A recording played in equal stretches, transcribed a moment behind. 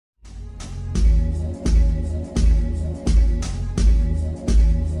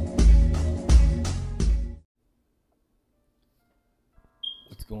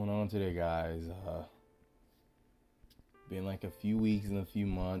on today, guys? Been like a few weeks and a few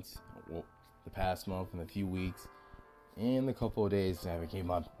months. Well, the past month and a few weeks, and a couple of days I haven't came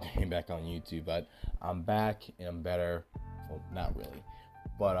back on YouTube. But I'm back and I'm better. Well, not really,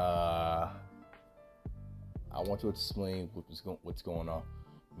 but I want to explain what's going on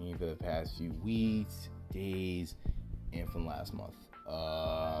me for the past few weeks, days, and from last month.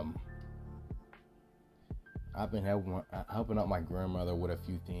 I've been helping out my grandmother with a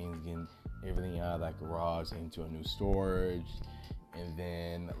few things, getting everything out of that garage into a new storage, and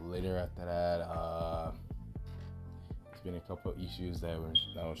then later after that, there's been a couple of issues that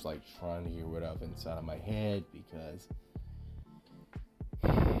I was like trying to get rid of inside of my head, because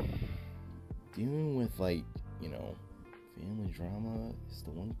dealing with family drama is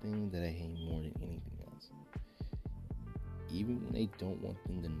the one thing that I hate more than anything else. Even when I don't want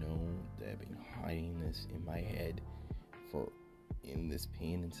them to know that I've been hiding this in my head in this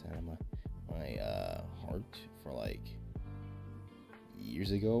pain inside of my heart for like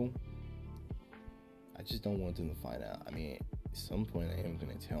years ago, I just don't want them to find out. I mean, at some point I am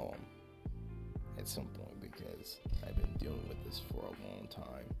going to tell them at some point, because I've been dealing with this for a long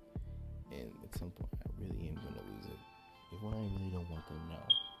time, and at some point I really am going to lose it. Even when I really don't want them to know,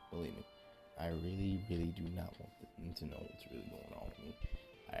 believe me, I really, really do not want them to know what's really going on with me.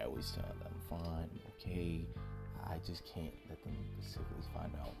 I always tell them I'm fine, I'm okay. I just can't let them specifically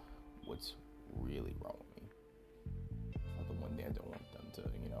find out what's really wrong with me. It's not the one thing I don't want them to,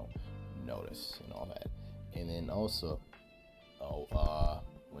 notice and all that. And then also,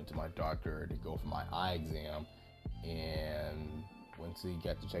 went to my doctor to go for my eye exam, and once they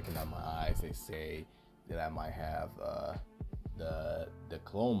get to checking out my eyes, they say that I might have the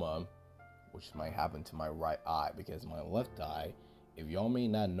glaucoma, which might happen to my right eye, because my left eye, if y'all may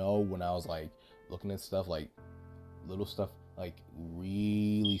not know, when I was like looking at stuff, like little stuff, like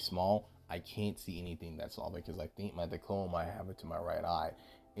really small, I can't see anything that small, because I think my glaucoma might happen to my right eye.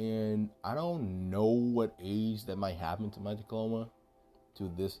 And I don't know what age that might happen to my glaucoma,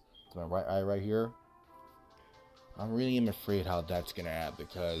 to my right eye right here. I really am afraid how that's gonna happen,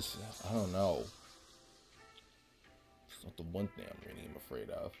 because I don't know. It's not the one thing I'm really afraid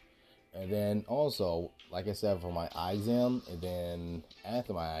of. And then also, like I said, for my eye exam, and then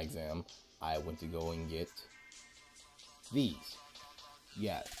after my eye exam, I went to go and get these.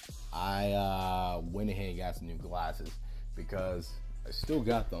 Yeah, I went ahead and got some new glasses, because I still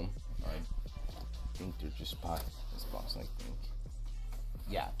got them. I think they're just box, I think.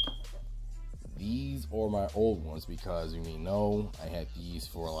 Yeah, these are my old ones, because you may know I had these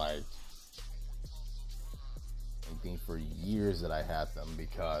for like, I think for years that I had them,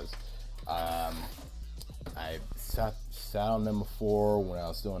 because I sat on them before when I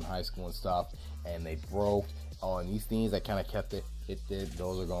was still in high school and stuff, and they broke. Oh, and these things I kind of kept it.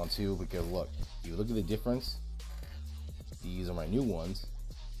 Those are gone too, because look, you look at the difference. These are my new ones.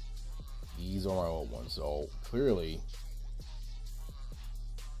 These are my old ones. So clearly,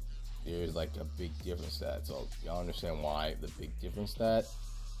 there's like a big difference that. So y'all understand why the big difference that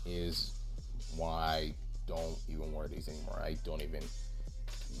is why I don't even wear these anymore. I don't even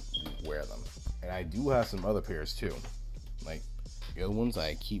wear them. And I do have some other pairs too, like the other ones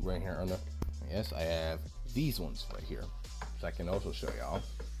I keep right here under. Yes, I have these ones right here, which I can also show y'all.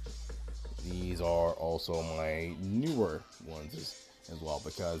 These are also my newer ones as well,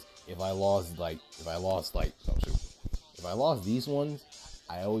 because if I lost these ones,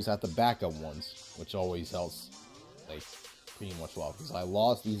 I always have the backup ones, which always helps like pretty much well. Because if I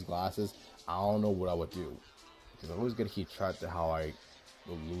lost these glasses, I don't know what I would do, because I always got to keep track of how I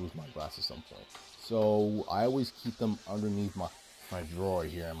will lose my glasses at some point. So I always keep them underneath my drawer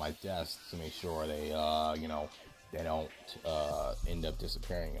here in my desk to make sure they they don't end up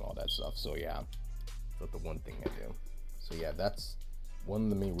disappearing and all that stuff. So yeah, that's the one thing I do. So yeah, that's one of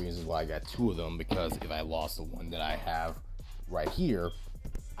the main reasons why I got two of them, because if I lost the one that I have right here,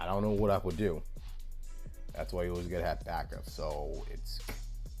 I don't know what I would do. That's why you always gotta have backup. So it's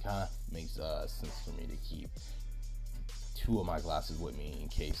kind of makes sense for me to keep two of my glasses with me in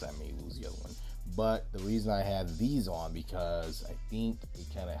case I may lose the other one. But the reason I have these on, because I think it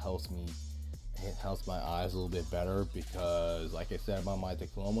kind of helps me. It helps my eyes a little bit better, because like I said about my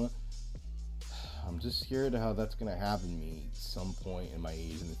glaucoma, I'm just scared of how that's gonna happen to me some point in my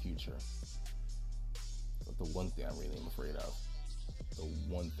age in the future. But the one thing I really am afraid of, the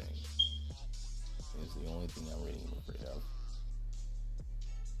one thing, is the only thing I really am afraid of,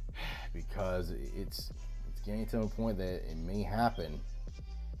 because it's getting to a point that it may happen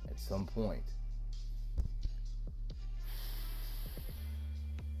at some point.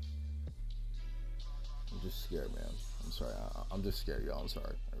 I'm just scared, man. I'm sorry. I'm just scared, y'all. I'm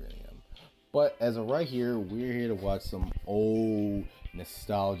sorry. I really am. But as of right here, we're here to watch some old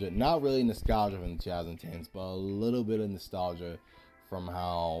nostalgia. Not really nostalgia from the 2010s, but a little bit of nostalgia from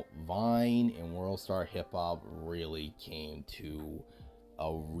how Vine and World HipHop really came to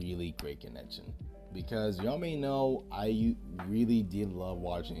a really great connection. Because y'all may know, I really did love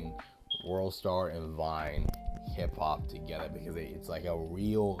watching World and Vine hip hop together, because it's like a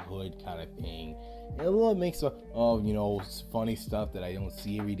real hood kind of thing. And a little mix of you know, funny stuff that I don't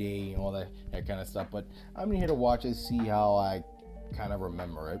see every day and all that kind of stuff. But I'm here to watch it, see how I kind of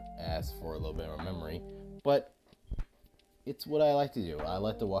remember it, ask for a little bit of memory. But it's what I like to do. I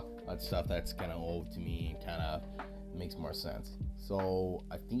like to watch stuff that's kind of old to me and kind of makes more sense. So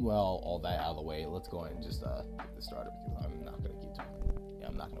I think, well, all that out of the way, let's go ahead and just get this started, because I'm not gonna keep talking. Yeah,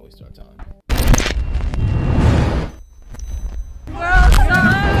 I'm not gonna waste our time.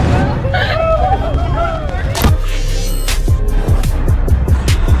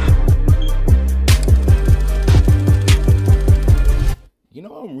 You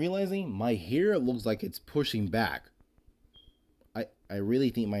know what I'm realizing? My hair looks like it's pushing back. I really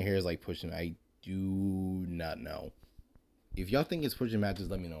think my hair is like pushing. I do not know. If y'all think it's pushing back, just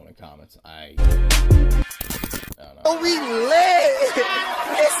let me know in the comments. I don't know. Oh, we lit!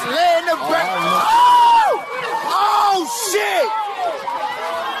 It's lit in the back. Oh shit!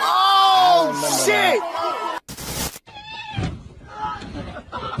 Oh shit!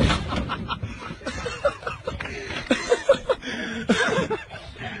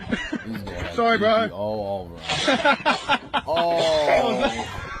 Sorry, bro. All over. Oh.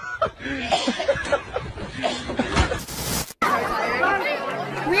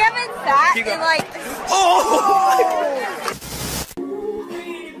 We haven't sat in like.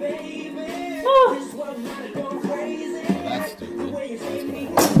 That's stupid.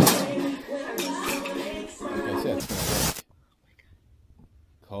 Like I said, it's gonna work.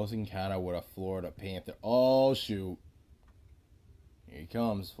 Close encounter with a Florida Panther. Oh shoot. Here he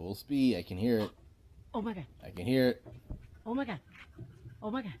comes, full speed. I can hear it. Oh my god. I can hear it. Oh my god. Oh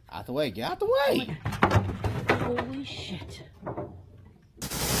my god. Out the way. Get out the way. Oh holy shit.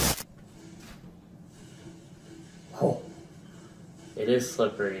 Oh. It is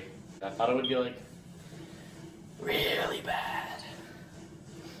slippery. I thought it would be like really bad.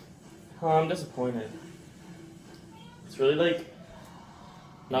 Oh, I'm disappointed. It's really like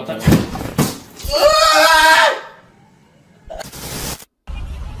not that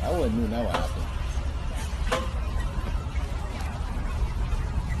I wouldn't knew that would happen.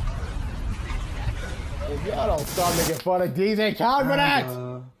 If y'all don't start making fun of DJ Khaled,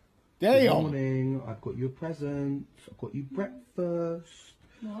 there you go. Good morning. I got you a present. I got you breakfast.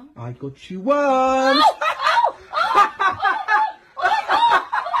 What? I got you one.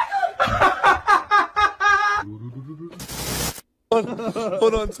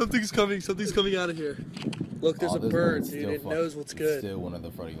 Hold on, something's coming out of here. Look, there's a bird, dude. It knows what's good. Still one of the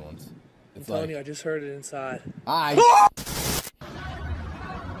funny ones. I'm telling you, I just heard it inside. It's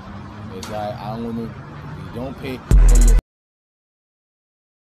like, I don't want to. You don't pay for your.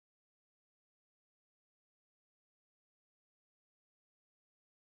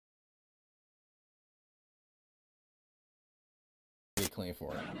 Get clean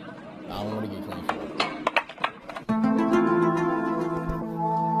for it. I don't want to get clean for it.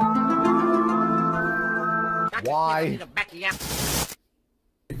 Why?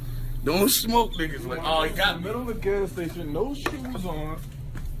 Don't smoke niggas like, oh, you got middle of the gas station, no shoes on,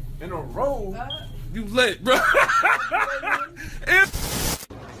 in a row. You lit, bro.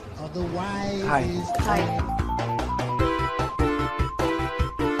 Otherwise. Hi.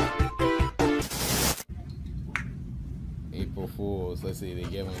 April Fools. Let's see, they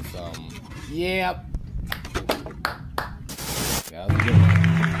give him some. Yep. That was a good one.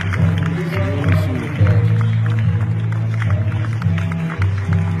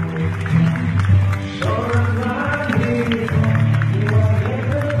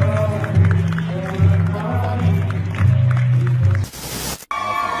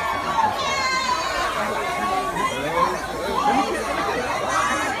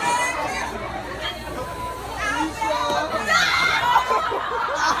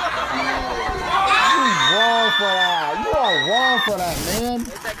 For that, man.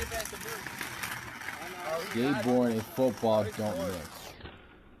 Skateboarding and football don't mix.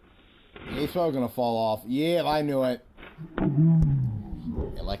 He's probably gonna fall off. Yeah, I knew it.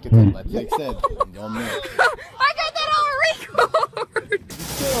 Yeah, like it said, don't mix. I got that on record. You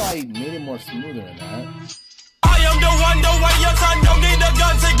still like made it more smoother than that. I am the one, your son don't need a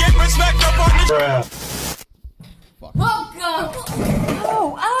gun to get respect up on the Fuck. Welcome.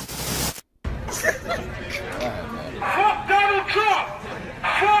 Oh, Go ahead, man.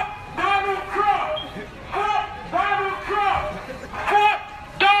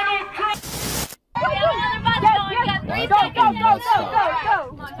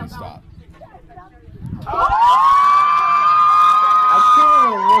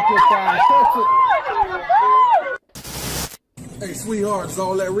 Is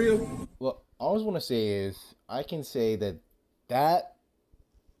all that real? Well, all I was want to say is I can say that I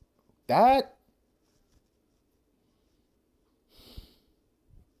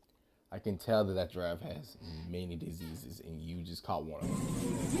can tell that giraffe has many diseases, and you just caught one of them.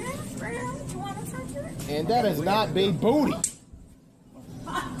 And that is not big booty.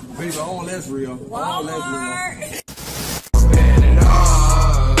 Baby, all that's real. All that's real.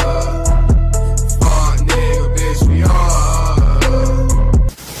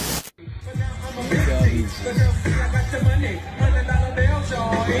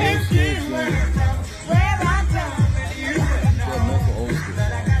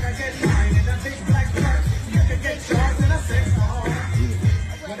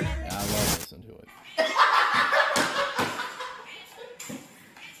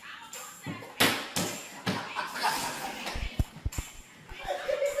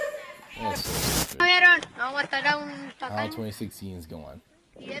 How 2016 is going.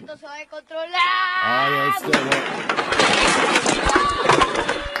 Y esto se va a controlar. Oh, yeah, it's still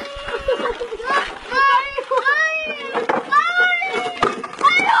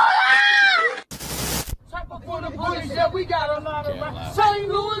For the police, yeah, we got a lot of St.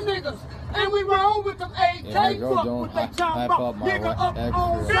 Louis niggas, and we roll with them AK fuck with the chop rock nigga up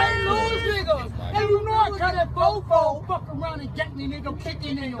on St. Louis niggas, and you know I cut that fofo, fuck around and get me nigga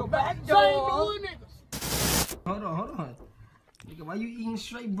kicking in your back door. St. Louis niggas. Hold on. Nigga, why you eating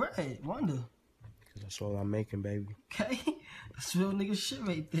straight bread? Wonder. Cause that's all I'm making, baby. Okay? That's real nigga shit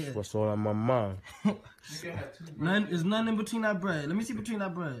right there. What's all on my mind? There's nothing in between that bread. Let me see between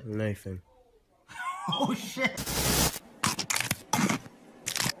that bread. Nathan. Oh shit.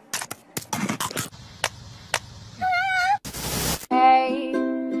 Hey,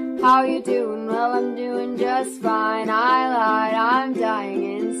 how you doing? Well, I'm doing just fine. I lied, I'm dying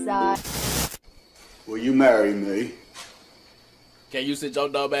inside. Will you marry me? Can you sit your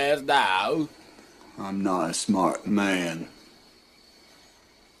dumb ass down? I'm not a smart man,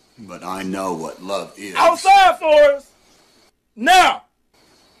 but I know what love is. Outside for us! Now!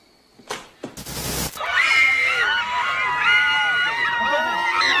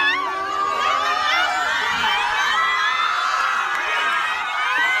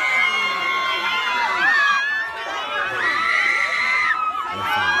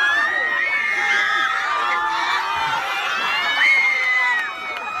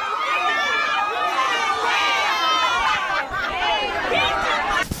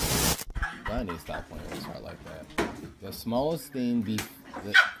 I need to stop playing with her like that. The smallest thing be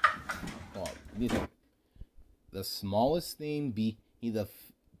the smallest thing be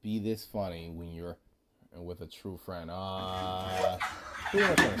this funny when you're with a true friend. Pretty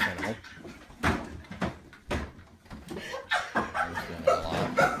much understandable. Understand a lot.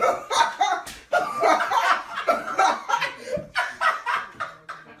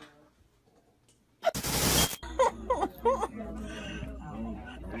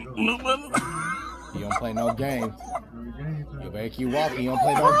 You don't play no games. You better keep walking. You don't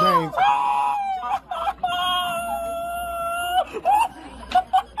play no games.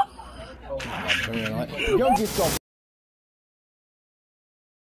 You don't get so.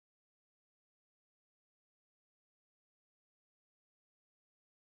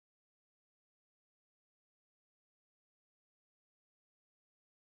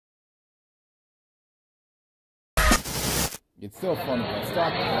 It's still funny, but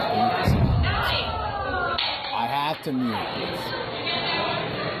stop mute the song. I have to mute this.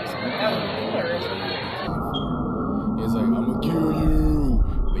 It's like, I'm gonna kill you!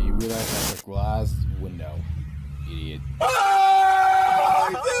 But you realize that's a glass window. Idiot. Oh,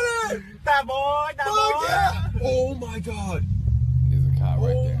 I did it! That boy! Yeah. Oh my god! There's a cop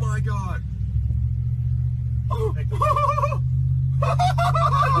right there. Oh my god!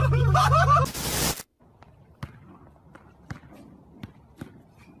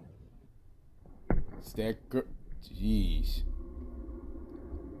 Stacker. Jeez.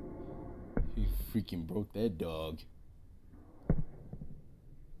 He freaking broke that dog.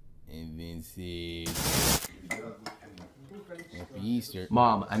 And then said, Happy Easter.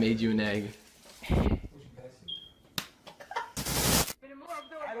 Mom, I made you an egg.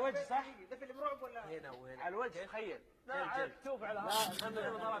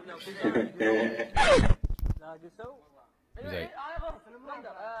 He's like,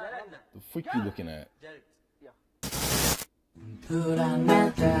 the freak you looking at?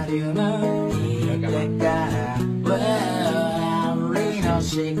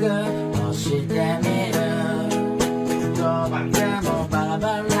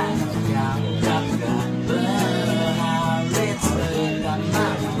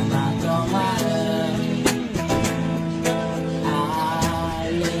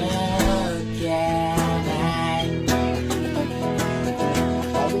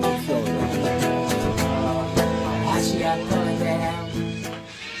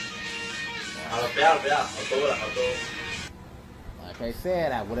 yeah, I'll go. Like I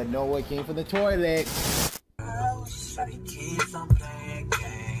said, I wouldn't know what came from the toilet.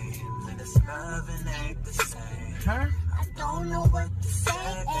 Huh? I don't know what to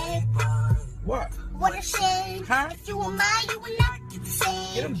say. What? What a shame. Huh? If you were mine, you would not get the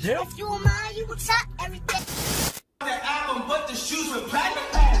same. Get him, Jill. If you were mine, you would top everything. That album, but the shoes were platinum.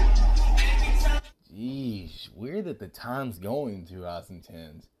 Jeez, weird that the time's going in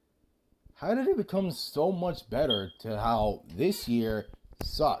 2010s. How did it become so much better to how this year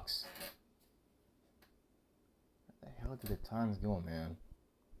sucks? Where the hell did the times go, man?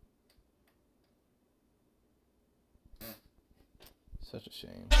 Such a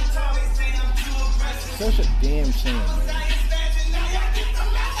shame. Such a damn shame, man.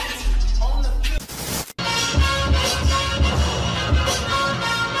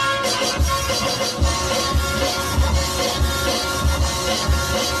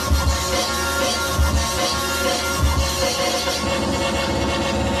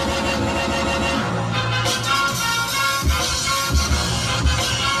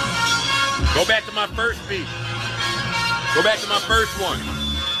 Go back to my first beat. Go back to my first one.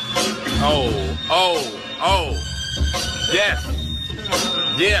 Oh. Yes.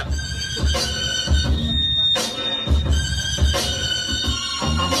 Yeah.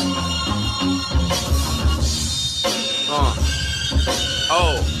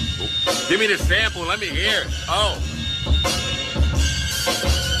 Oh. Give me the sample. Let me hear it. Oh.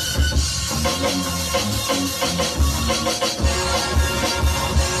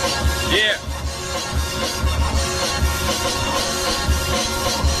 Yeah.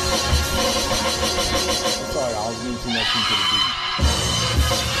 Sorry, I was getting too much into the beat.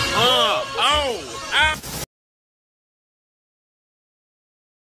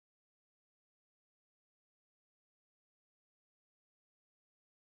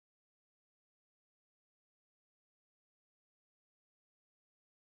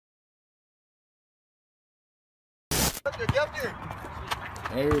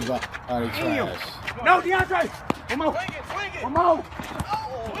 Everybody trash. No, DeAndre! Come on! Come on!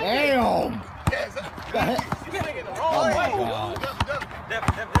 Damn! Oh my God.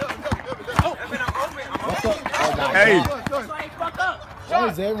 Hey! Why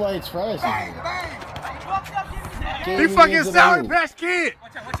is everybody trash in here? He fucking Sour Patch Kid!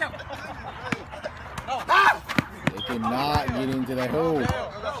 They cannot get into the hoop.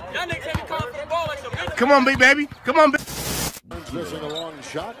 Come on, big baby. Come on, big. Missing a long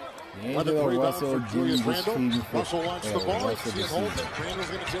shot. D'Angelo Russell didn't just feed for Russell wants the ball. rest of the season. Randall's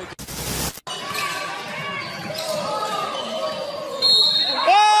going to take it.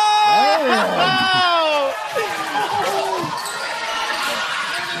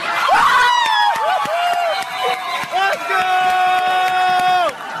 Let's go!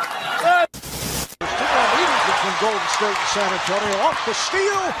 From Golden State and San Antonio off the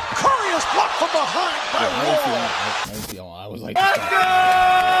steal. Curry is blocked from behind by Wall. I didn't see all. I was like, let's go!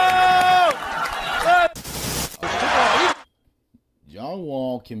 John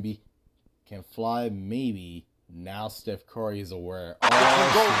Wall can fly maybe. Now Steph Curry is aware. From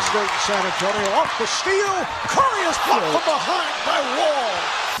Golden State and San Antonio off the steal. Curry is blocked from behind by Wall.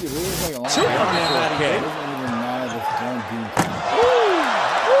 Dude, it was like,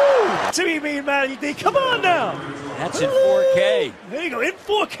 So you mean, man, come on now. That's in 4K. There you go, in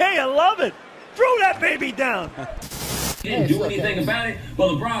 4K, I love it. Throw that baby down. Can't do anything about it, but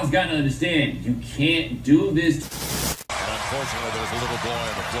LeBron's got to understand, you can't do this. And unfortunately, there's a little boy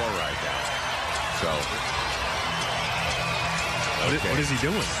on the floor right now. So, what is he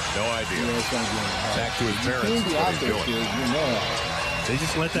doing? No idea. Back to his parents. What he's doing. They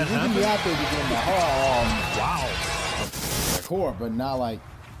just let that happen. Be out there to get wow. The core, but not like.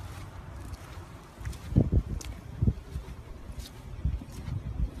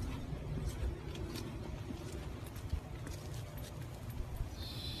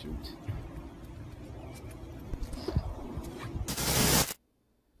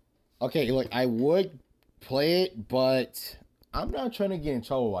 Okay, look, I would play it, but I'm not trying to get in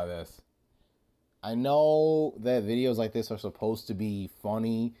trouble by this. I know that videos like this are supposed to be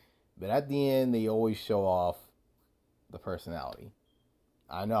funny, but at the end, they always show off the personality.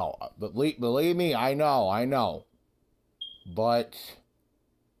 I know. Believe me, I know. But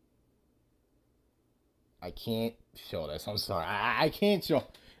I can't show this. I'm sorry. I can't show.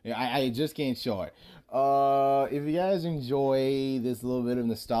 I just can't show it. If you guys enjoy this little bit of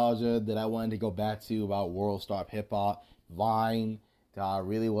nostalgia that I wanted to go back to about World HipHop Vine,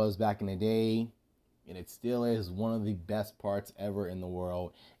 really was back in the day, and it still is one of the best parts ever in the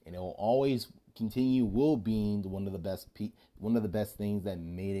world, and it will always continue will be one of the best things that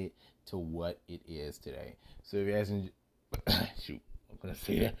made it to what it is today. So if you guys shoot, I'm gonna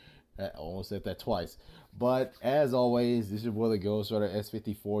say that. I almost said that twice. But as always, this is your boy the Ghost Rider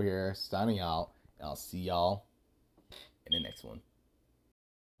S54 here, signing out. And I'll see y'all in the next one.